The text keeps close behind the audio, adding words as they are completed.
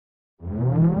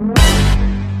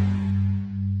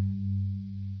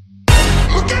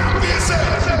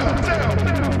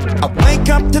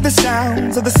to the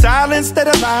sounds of the silence that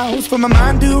allows for my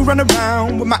mind to run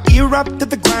around with my ear up to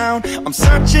the ground. I'm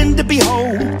searching to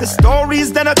behold the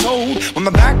stories that I told when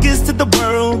my back is to the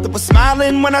world that was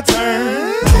smiling when I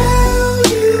turned. Tell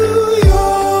you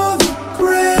you're the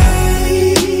greatest,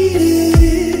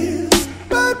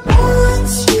 but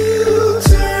once you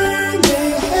turn,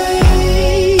 they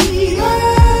hate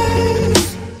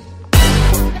us.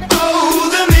 Oh,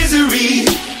 the misery.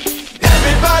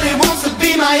 Everybody wants to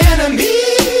be my enemy.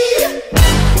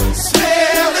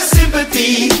 Smell the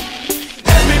sympathy.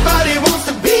 Everybody wants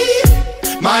to be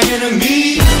my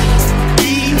enemy.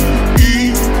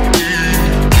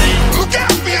 Look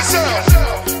out for yourself.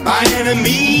 My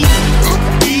enemy.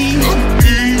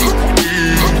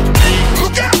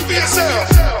 Look out for yourself.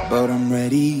 But I'm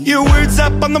ready. Your words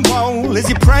up on the wall as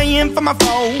you're praying for my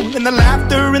phone, and the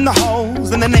laughter in the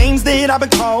holes and the names that I've been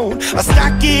called. I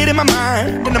stack it in my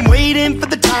mind and I'm waiting for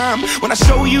the time when I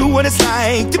show you what it's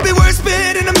like to be worse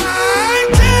fit in the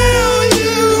mind. Tell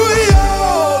you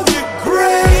you're the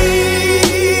greatest,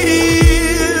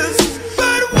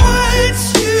 but once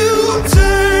you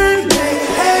turn, they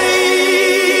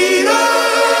hate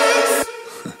us.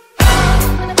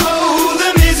 Oh, the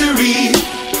misery.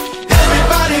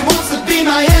 Everybody wants to be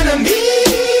my enemy.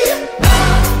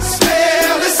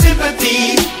 Spell the sympathy.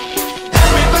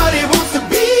 Everybody wants to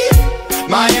be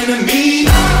my enemy.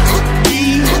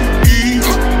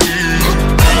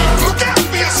 Look out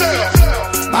for yourself.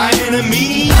 My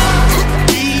enemy.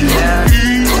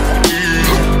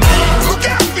 Look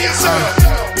out for yourself.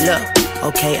 Look,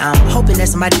 okay, I'm hoping that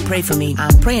somebody pray for me.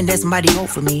 I'm praying that somebody hope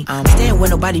for me. I'm staying where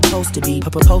nobody's supposed to be.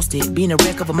 Posted, being a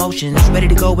wreck of emotions. Ready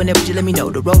to go whenever you let me know.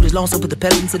 The road is long, so put the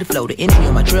pedal into the flow. The energy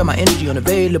on my trail, my energy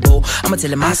unavailable. I'ma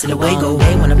tell him I still away go.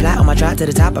 Hey, when I fly on my drive to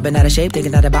the top, I've been out of shape,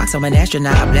 taking out the box. I'm an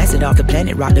astronaut. I blasted off the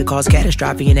planet, rock that caused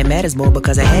catastrophe, and it matters more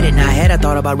because I had it. Now I had, I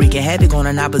thought about wreaking havoc on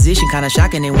an opposition, kinda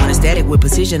shocking. They want static with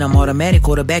precision. I'm automatic,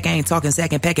 quarterback. I ain't talking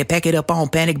second pack it up on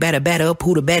panic, batter up.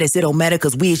 Who the baddest? It don't matter,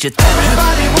 cause we is your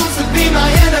Everybody wants to be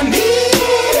my enemy.